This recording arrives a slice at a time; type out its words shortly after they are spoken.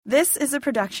This is a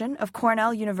production of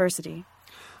Cornell University.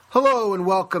 Hello and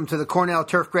welcome to the Cornell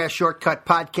Turfgrass ShortCUTT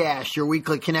podcast, your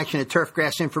weekly connection to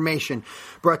turfgrass information,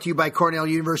 brought to you by Cornell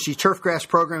University's Turfgrass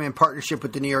program in partnership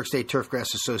with the New York State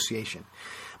Turfgrass Association.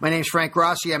 My name is Frank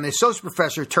Rossi. I'm the Associate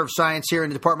Professor of Turf Science here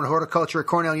in the Department of Horticulture at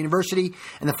Cornell University,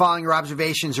 and the following are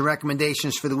observations and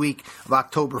recommendations for the week of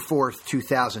October 4th,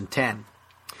 2010.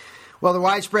 Well, the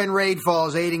widespread rainfall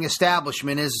is aiding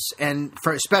establishment,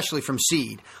 especially from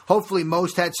seed. Hopefully,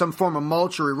 most had some form of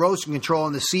mulch or erosion control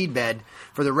in the seed bed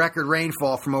for the record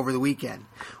rainfall from over the weekend.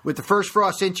 With the first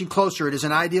frost inching closer, it is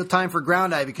an ideal time for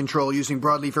ground ivy control using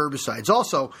broadleaf herbicides.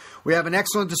 Also, we have an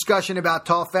excellent discussion about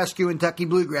tall fescue and Kentucky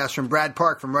bluegrass from Brad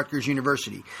Park from Rutgers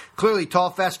University. Clearly, tall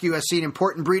fescue has seen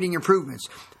important breeding improvements,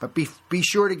 but be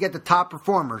sure to get the top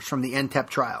performers from the NTEP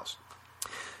trials.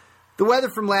 The weather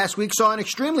from last week saw an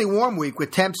extremely warm week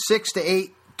with temps 6 to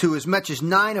 8 to as much as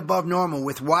 9 above normal,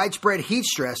 with widespread heat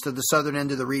stress to the southern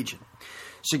end of the region.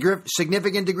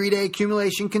 Significant degree day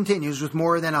accumulation continues with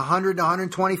more than 100 to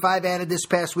 125 added this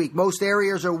past week. Most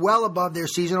areas are well above their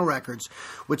seasonal records,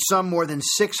 with some more than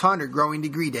 600 growing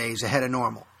degree days ahead of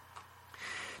normal.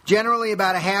 Generally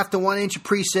about a half to 1 inch of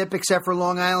precip, except for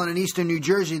Long Island and eastern New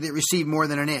Jersey that received more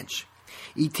than an inch.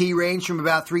 ET ranged from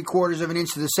about 3/4 of an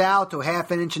inch to the south to a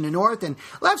half an inch in the north, and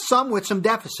left some with some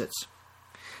deficits.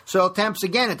 Soil temps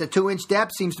again at the 2-inch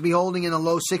depth seems to be holding in the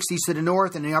low 60s to the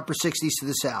north and the upper 60s to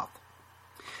the south.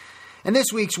 And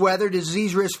this week's weather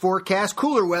disease risk forecast: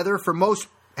 cooler weather for most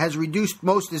has reduced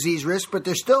most disease risk, but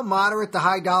there's still moderate to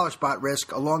high dollar spot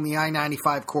risk along the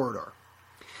I-95 corridor.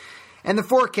 And the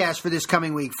forecast for this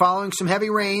coming week: following some heavy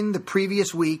rain the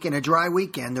previous week and a dry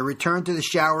weekend, the return to the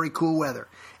showery, cool weather.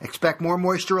 Expect more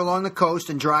moisture along the coast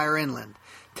and drier inland.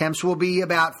 Temps will be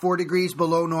about 4 degrees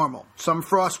below normal. Some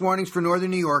frost warnings for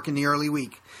northern New York in the early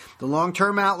week. The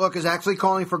long-term outlook is actually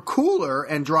calling for cooler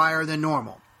and drier than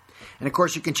normal. And of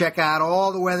course, you can check out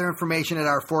all the weather information at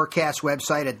our forecast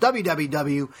website at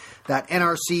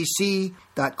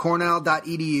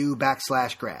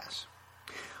www.nrcc.cornell.edu/grass.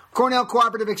 Cornell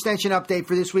Cooperative Extension update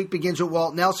for this week begins with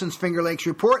Walt Nelson's Finger Lakes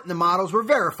report, and the models were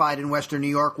verified in western New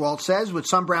York, Walt says, with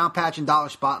some brown patch and dollar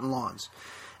spot in lawns.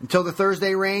 Until the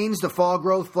Thursday rains, the fall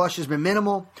growth flush has been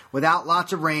minimal. Without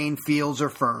lots of rain, fields are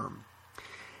firm.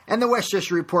 And the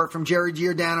Westchester report from Jerry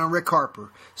Giordano and Rick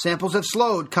Harper. Samples have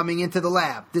slowed coming into the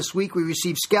lab. This week we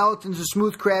received skeletons of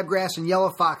smooth crabgrass and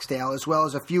yellow foxtail, as well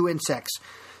as a few insects,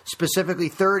 specifically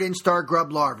third instar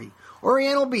grub larvae.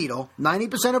 Oriental beetle,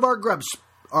 90% of our grubs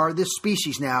are this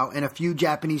species now, and a few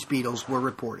Japanese beetles were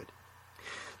reported.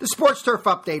 The sports turf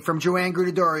update from Joanne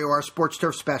Grudadorio, our sports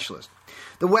turf specialist.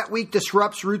 The wet week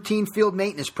disrupts routine field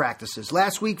maintenance practices.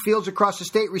 Last week, fields across the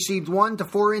state received 1 to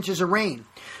 4 inches of rain.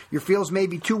 Your fields may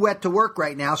be too wet to work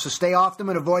right now, so stay off them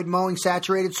and avoid mowing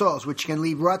saturated soils, which can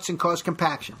leave ruts and cause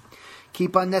compaction.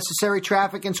 Keep unnecessary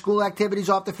traffic and school activities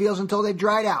off the fields until they've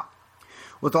dried out.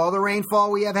 With all the rainfall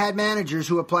we have had, managers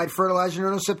who applied fertilizer in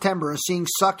early September are seeing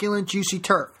succulent, juicy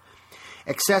turf.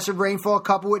 Excessive rainfall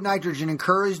coupled with nitrogen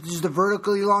encourages the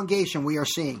vertical elongation we are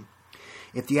seeing.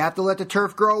 If you have to let the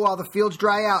turf grow while the fields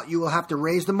dry out, you will have to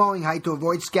raise the mowing height to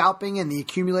avoid scalping and the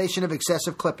accumulation of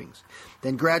excessive clippings.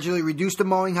 Then gradually reduce the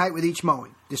mowing height with each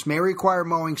mowing. This may require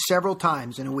mowing several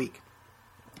times in a week.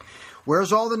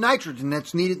 Where's all the nitrogen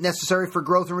that's necessary for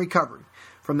growth and recovery?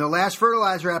 From their last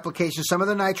fertilizer application, some of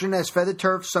the nitrogen has fed the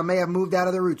turf, some may have moved out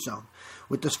of the root zone.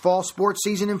 With this fall sports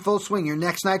season in full swing, your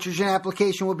next nitrogen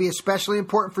application will be especially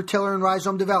important for tiller and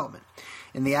rhizome development.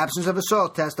 In the absence of a soil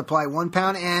test, apply 1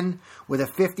 pound N with a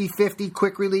 50-50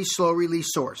 quick-release,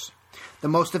 slow-release source. The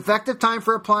most effective time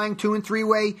for applying 2- and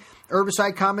 3-way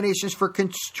herbicide combinations for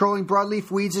controlling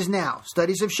broadleaf weeds is now.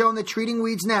 Studies have shown that treating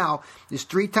weeds now is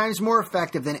 3 times more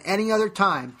effective than any other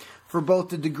time for both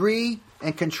the degree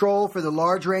and control for the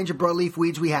large range of broadleaf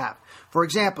weeds we have. For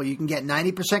example, you can get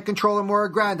 90% control or more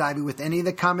of ground ivy with any of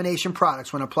the combination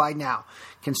products when applied now.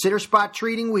 Consider spot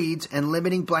treating weeds and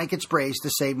limiting blanket sprays to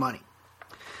save money.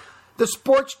 The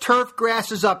Sports Turf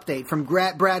Grasses update from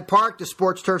Brad Park, the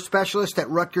sports turf specialist at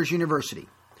Rutgers University.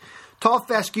 Tall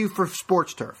fescue for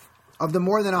sports turf. Of the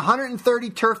more than 130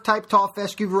 turf-type tall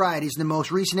fescue varieties in the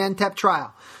most recent NTEP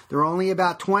trial, there are only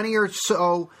about 20 or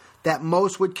so that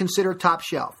most would consider top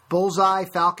shelf. Bullseye,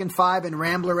 Falcon 5, and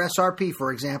Rambler SRP,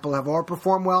 for example, have all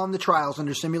performed well in the trials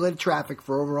under simulated traffic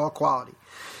for overall quality.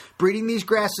 Breeding these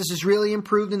grasses has really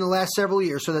improved in the last several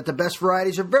years, so that the best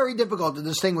varieties are very difficult to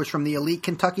distinguish from the elite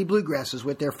Kentucky bluegrasses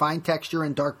with their fine texture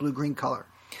and dark blue-green color.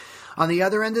 On the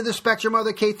other end of the spectrum are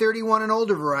the K31 and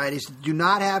older varieties that do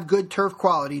not have good turf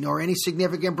quality nor any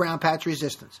significant brown patch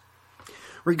resistance.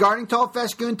 Regarding tall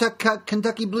fescue and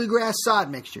Kentucky bluegrass sod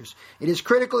mixtures, it is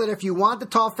critical that if you want the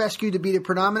tall fescue to be the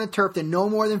predominant turf, then no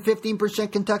more than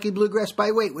 15% Kentucky bluegrass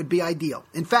by weight would be ideal.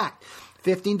 In fact,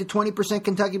 15 to 20%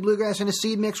 Kentucky bluegrass in a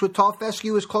seed mix with tall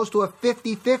fescue is close to a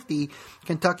 50-50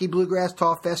 Kentucky bluegrass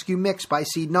tall fescue mix by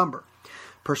seed number.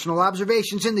 Personal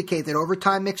observations indicate that over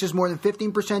time mixes more than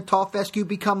 15% tall fescue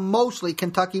become mostly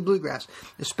Kentucky bluegrass,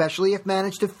 especially if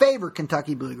managed to favor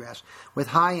Kentucky bluegrass with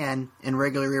high N and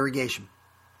regular irrigation.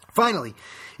 Finally,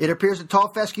 it appears that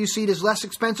tall fescue seed is less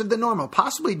expensive than normal,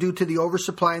 possibly due to the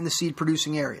oversupply in the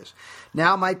seed-producing areas.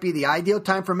 Now might be the ideal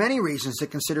time for many reasons to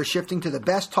consider shifting to the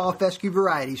best tall fescue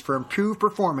varieties for improved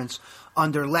performance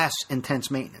under less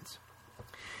intense maintenance.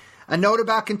 A note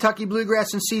about Kentucky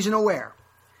bluegrass and seasonal wear.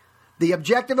 The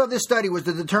objective of this study was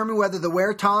to determine whether the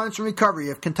wear tolerance and recovery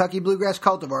of Kentucky bluegrass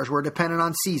cultivars were dependent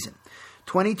on season.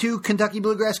 22 Kentucky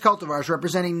bluegrass cultivars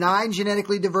representing 9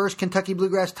 genetically diverse Kentucky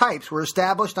bluegrass types were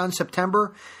established in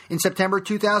September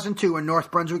 2002 in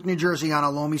North Brunswick, New Jersey on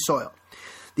a loamy soil.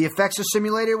 The effects of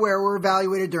simulated wear were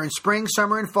evaluated during spring,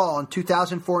 summer, and fall in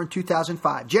 2004 and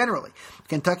 2005. Generally,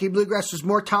 Kentucky bluegrass was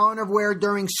more tolerant of wear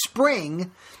during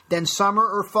spring than summer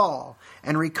or fall,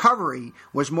 and recovery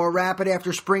was more rapid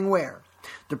after spring wear.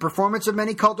 The performance of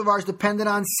many cultivars depended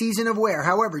on season of wear.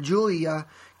 However, Julia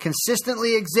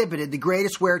consistently exhibited the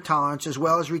greatest wear tolerance as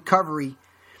well as recovery.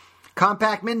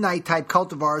 Compact Midnight type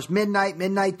cultivars, Midnight,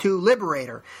 Midnight 2,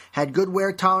 Liberator, had good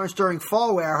wear tolerance during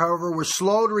fall wear, however, were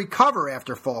slow to recover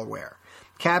after fall wear.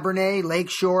 Cabernet,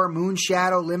 Lakeshore,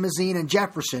 Moonshadow, Limousine, and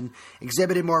Jefferson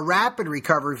exhibited more rapid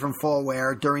recovery from fall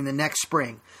wear during the next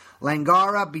spring.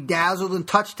 Langara, Bedazzled, and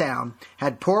Touchdown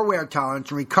had poor wear tolerance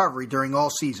and recovery during all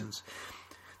seasons.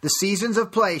 The seasons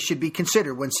of play should be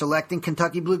considered when selecting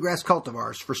Kentucky bluegrass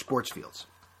cultivars for sports fields.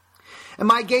 And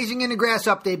my Gazing in the Grass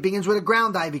update begins with a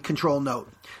ground ivy control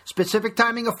note. Specific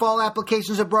timing of fall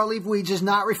applications of broadleaf weeds is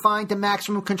not refined to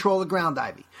maximum control of ground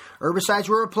ivy. Herbicides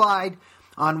were applied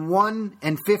on 1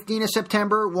 and 15 of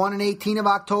September, 1 and 18 of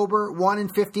October, 1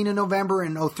 and 15 of November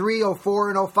in 03, 04,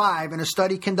 and 05 in a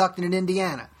study conducted in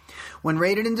Indiana. When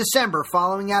rated in December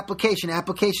following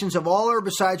applications of all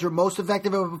herbicides were most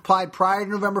effective if applied prior to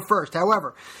November 1st.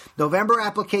 However, November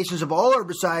applications of all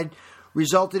herbicide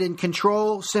resulted in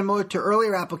control similar to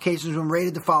earlier applications when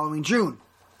rated the following June.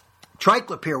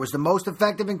 Triclopyr was the most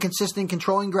effective and consistent in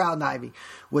controlling ground ivy,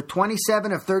 with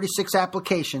 27 of 36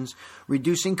 applications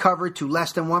reducing cover to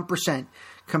less than 1%,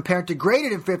 compared to greater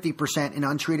than 50% in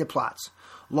untreated plots.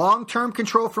 Long-term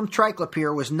control from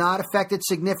triclopyr was not affected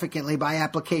significantly by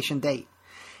application date.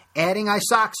 Adding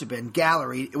isoxaben,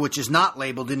 Gallery, which is not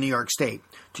labeled in New York State,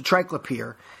 to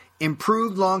triclopyr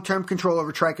improved long-term control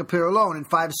over triclopyr alone in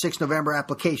 5 to 6 November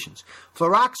applications.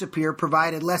 Fluroxapyr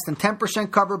provided less than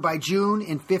 10% cover by June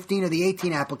in 15 of the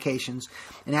 18 applications,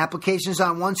 and applications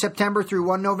on 1 September through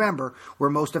 1 November were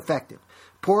most effective.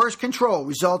 Porous control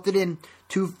resulted in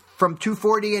from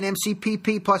 2,4-D and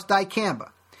MCPP plus dicamba.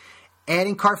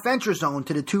 Adding carfentrazone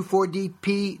to the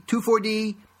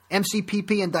 2,4-D,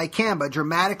 MCPP, and dicamba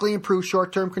dramatically improved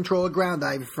short-term control of ground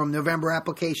ivy from November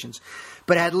applications,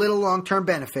 but had little long-term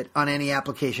benefit on any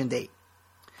application date.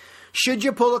 Should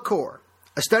you pull a core?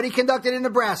 A study conducted in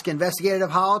Nebraska investigated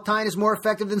if holotyne is more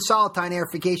effective than solitine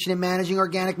aerification in managing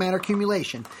organic matter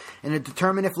accumulation, and to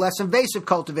determine if less invasive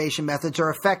cultivation methods are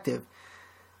effective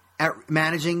at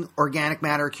managing organic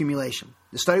matter accumulation.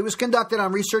 The study was conducted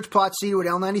on research plots seeded with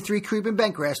L93 creep and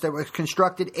bentgrass that was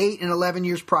constructed 8 and 11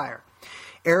 years prior.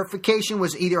 Aerification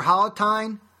was either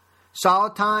holotyne,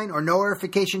 solitine, or no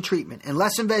aerification treatment, and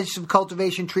less invasive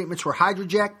cultivation treatments were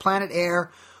Hydroject, Planet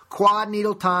Air, Quad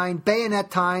Needle Tine,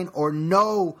 Bayonet Tine, or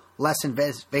no less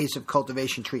invasive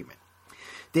cultivation treatment.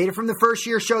 Data from the first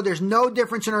year showed there's no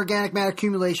difference in organic matter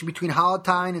accumulation between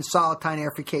holotyne and solitine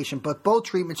aerification, but both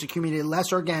treatments accumulated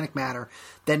less organic matter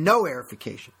than no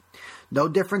aerification. No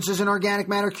differences in organic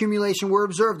matter accumulation were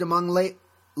observed among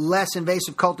less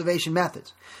invasive cultivation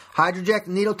methods. Hydroject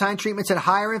and needle tine treatments had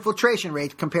higher infiltration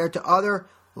rates compared to other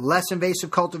less invasive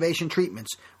cultivation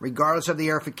treatments, regardless of the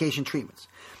aerification treatments.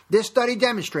 This study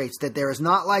demonstrates that there is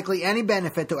not likely any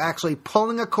benefit to actually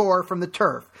pulling a core from the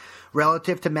turf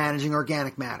relative to managing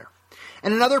organic matter.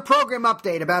 And another program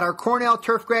update about our Cornell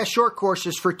Turfgrass short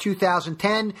courses for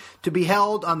 2010 to be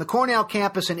held on the Cornell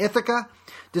campus in Ithaca.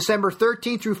 December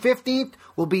 13th through 15th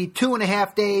will be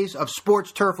 2.5 days of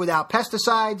sports turf without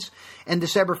pesticides, and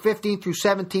December 15th through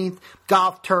 17th,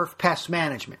 golf turf pest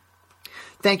management.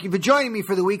 Thank you for joining me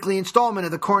for the weekly installment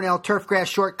of the Cornell Turfgrass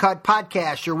Shortcut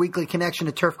podcast, your weekly connection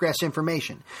to turfgrass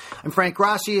information. I'm Frank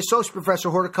Rossi, Associate Professor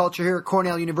of Horticulture here at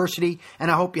Cornell University,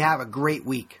 and I hope you have a great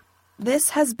week. This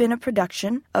has been a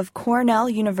production of Cornell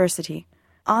University.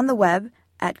 On the web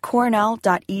at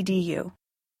cornell.edu.